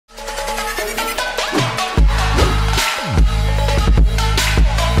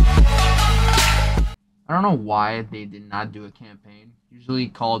don't know why they did not do a campaign. Usually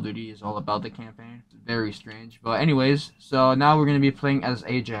Call of Duty is all about the campaign. It's very strange. But anyways, so now we're going to be playing as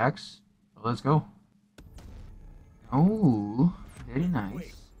Ajax. So let's go. Oh, very nice.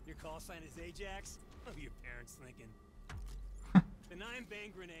 Wait, your call sign is Ajax? What are your parents thinking? The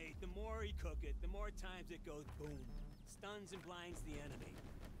 9-bang grenade, the more you cook it, the more times it goes boom. Stuns and blinds the enemy.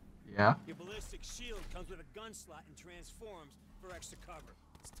 Yeah. Your ballistic shield comes with a gun slot and transforms for extra cover.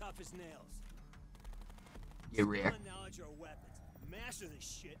 It's tough as nails. Get rare. Knowledge or weapons. Master this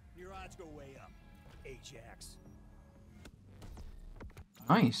shit, and your odds go way up. Ajax.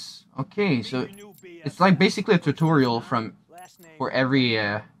 Nice. Okay, so it's like basically a tutorial for every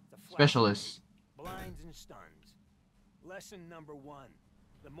specialist. Blinds and stuns. Lesson number 1.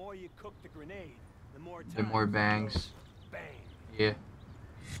 The more you cook the grenade, the more bangs. Bang. Yeah.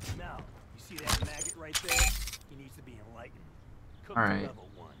 Now, you see that maggot right there? He needs to be enlightened. Cook to level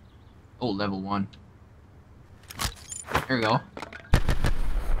 1. Oh, level 1. There we go.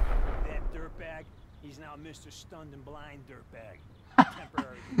 That dirtbag, he's now Mr. Stunned and Blind Dirtbag.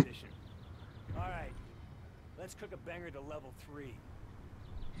 Temporary condition. Alright, let's cook a banger to level 3.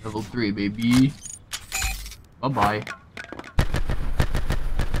 Level 3, baby. Bye-bye. Okay,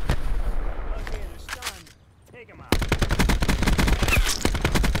 they're stunned. Take him out.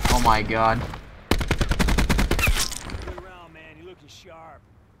 Oh my god. Good round, man. You're looking sharp.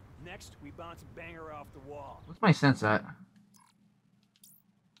 Next, we bounce a banger off the wall. What's my sense at?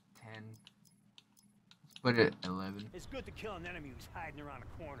 10. Let's put it at 11. It's good to kill an enemy who's hiding around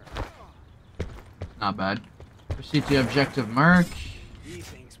a corner. Not bad. Proceed to objective mark. He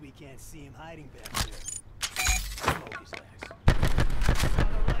thinks we can't see him hiding back there. Smoke his ass. On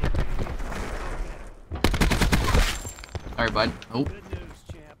the right, baby. Sorry, bud. Oh. Good news,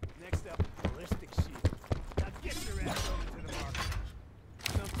 champ. Next up, ballistic shield. Now get your ass over to the market.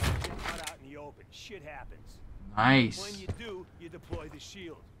 Sometimes you're caught out in the open. Shit happens. Nice. When you do, you deploy the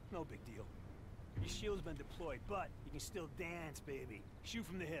shield. No big deal. Your shield's been deployed, but you can still dance, baby. Shoot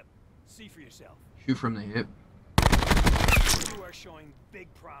from the hip. See for yourself. Shoot from the hip. You are showing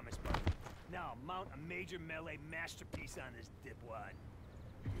big promise, buddy. Now mount a major melee masterpiece on this dipwad.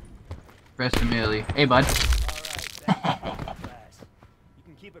 Press the melee. Hey, bud. Alright, back to class. You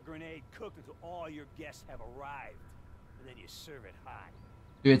can keep a grenade cooked until all your guests have arrived. And then you serve it hot.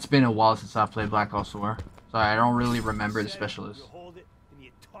 Dude, it's been a while since I played Black Ops 4. Sorry, I don't really remember the specialist. You hold it, and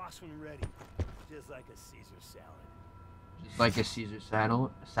you toss when ready. Just like a Caesar salad. Just like a Caesar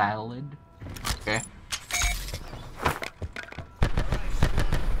salad. Okay.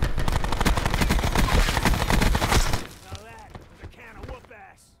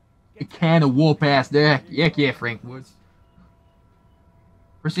 A can of whoop ass there. Yeah, Frank Woods.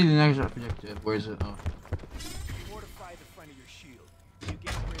 Proceed to the next objective. Where is it? Oh. Fortify the front of your shield. You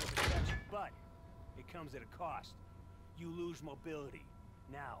get greater protection, but it comes at a cost. You lose mobility.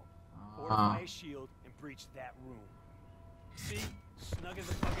 Now, fortify a shield and breach that room. See? Snug as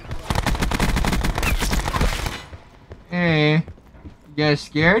a fucking rug. Hey. You guys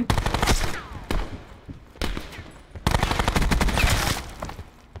scared?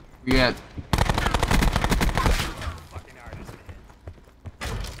 We got fucking artist, man.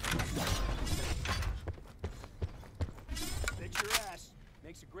 Bet your ass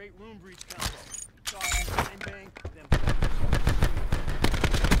makes a great room breach combo. Toss and nine bang, then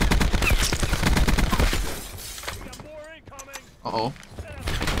we got more incoming. uh-oh.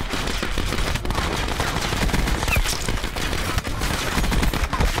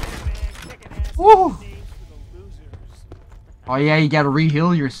 Woo! Oh yeah, you gotta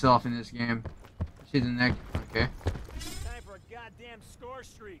re-heal yourself in this game. See the neck. Okay. Time for a goddamn score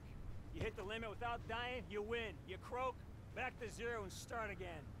streak. You hit the limit without dying, you win. You croak, back to 0 and start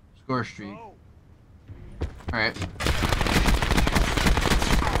again. Score streak. Go. Alright.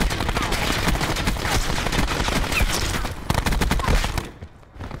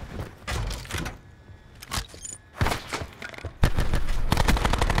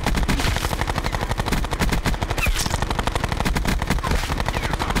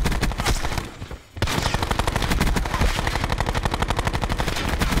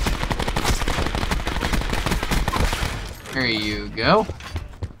 There you go.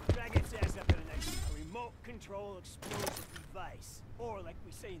 Drag its ass up to the next remote control explosive device. Or like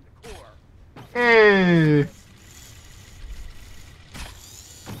we say in the core. Hey.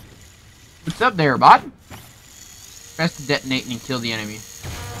 What's up there, bot? Press to detonate and kill the enemy.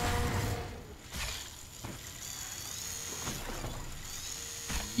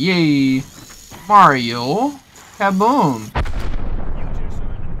 Yay. Mario. Kaboom.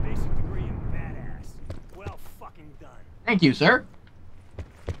 Thank you, sir.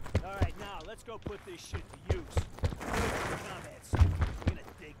 Alright, now let's go put this shit to use. Combat suit. You're gonna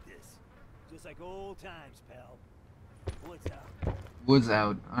dig this. Just like old times, pal. Woods out. Woods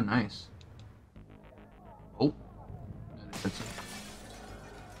out. Oh, nice. Oh. That's it.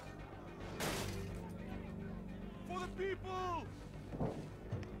 For the people!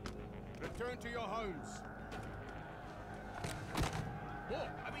 Return to your homes.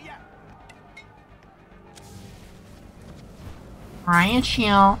 Riot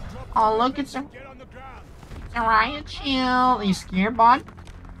shield. Oh, look, it's a riot shield. Are you scared, bud?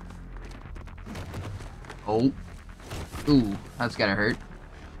 Oh. Ooh, that's gotta hurt.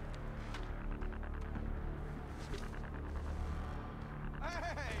 Hey!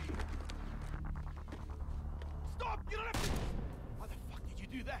 Stop! You don't have to. Why the fuck did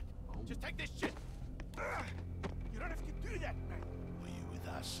you do that? Just take this shit. You don't have to do that, man. Are you with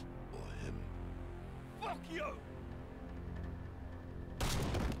us or him? Fuck you!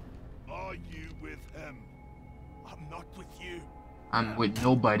 Are you with him? I'm not with you. I'm with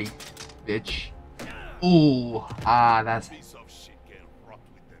nobody, bitch. Ooh, that's. Piece of shit can rot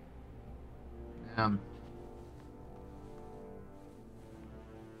with them.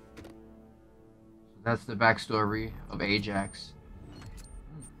 That's the backstory of Ajax.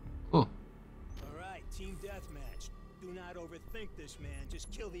 Cool. Alright, team deathmatch. Do not overthink this, man. Just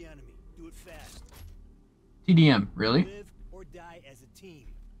kill the enemy. Do it fast. TDM, really? Live or die as a team.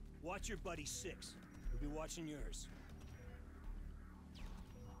 Watch your buddy 6. We'll be watching yours.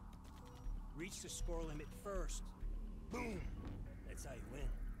 Reach the score limit first. Boom! That's how you win.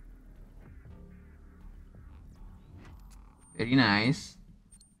 Very nice.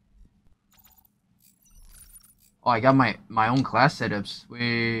 Oh, I got my own class setups.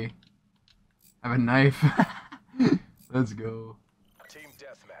 We have a knife. Let's go. Team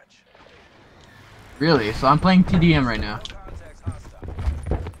deathmatch. Really? So I'm playing TDM right now.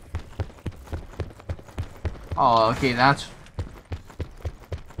 Oh, okay, that's...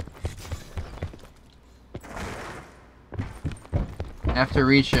 I have to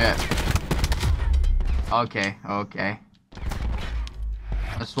reach it. Okay, okay.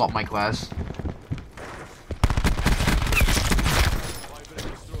 Let's swap my class.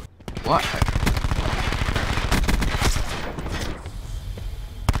 What?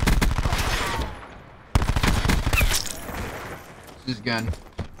 This gun.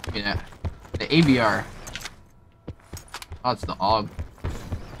 Yeah. The ABR. Oh, it's the AUG.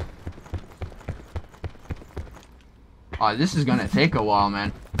 Oh, this is gonna take a while,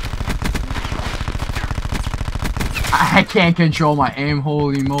 man. I can't control my aim,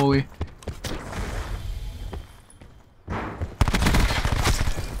 holy moly.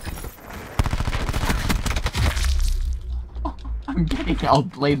 I'm getting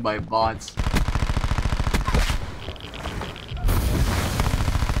outplayed by bots.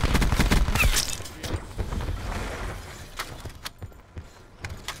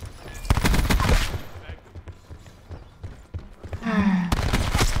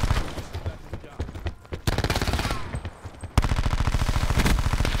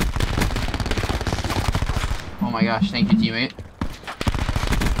 Oh my gosh, thank you, teammate.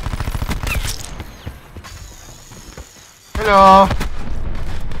 Hello.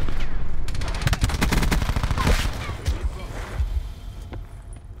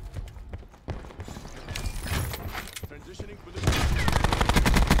 Transitioning for the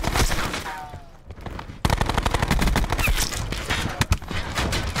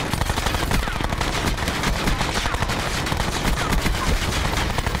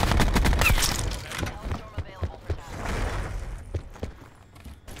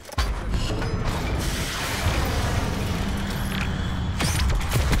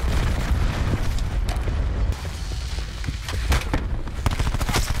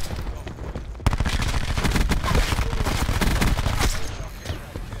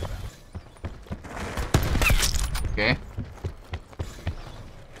Okay.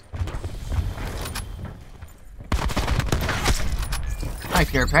 Nice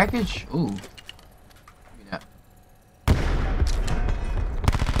care package. Ooh. Give me that.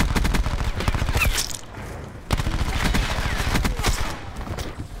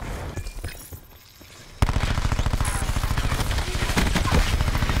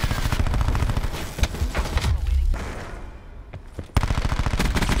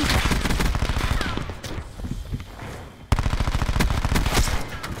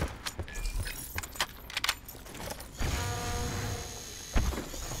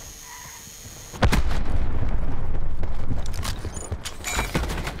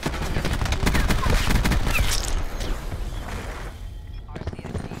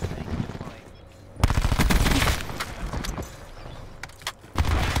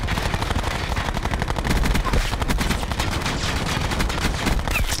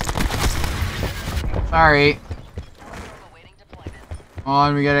 Sorry. Come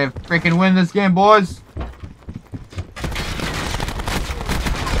on, we gotta freaking win this game, boys.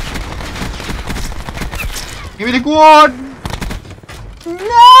 Give me the quad. No!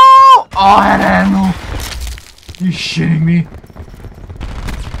 Oh, I had ammo. You shitting me?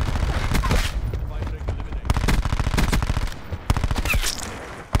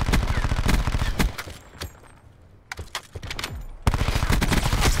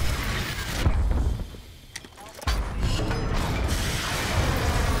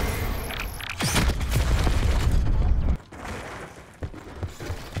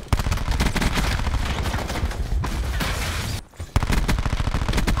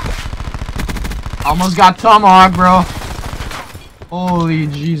 Almost got tomahawk, bro. Holy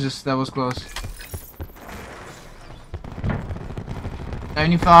Jesus, that was close.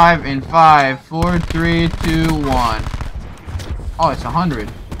 75 in 5, 4, 3, 2, 1. Oh, it's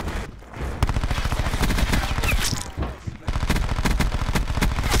 100.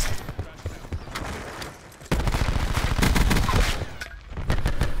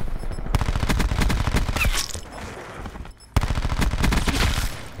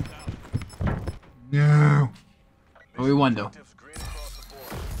 No. Oh, we won though.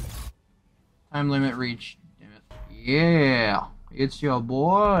 Time limit reached. Damn it. Yeah. It's your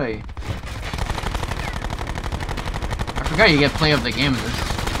boy. I forgot you get play of the game in this.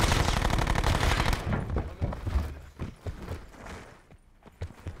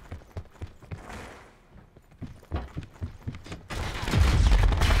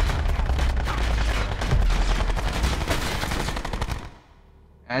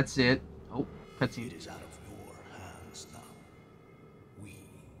 That's it. Oh, cutscene. It is out of your hands now. We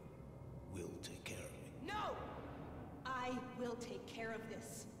will take care of it. No! I will take care of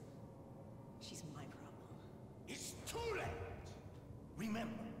this. She's my problem. It's too late.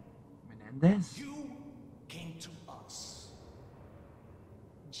 Remember, Menendez? you came to us.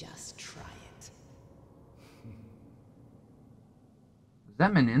 Just try it. Is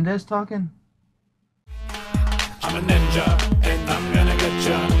that Menendez talking? I'm a ninja, and I'm gonna get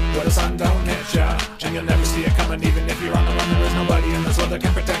ya where the sun don't hit ya, and you'll never see it coming. Even if you're on the run, there is nobody in this world that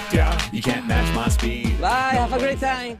can protect ya. You can't match my speed. Bye, have a great time.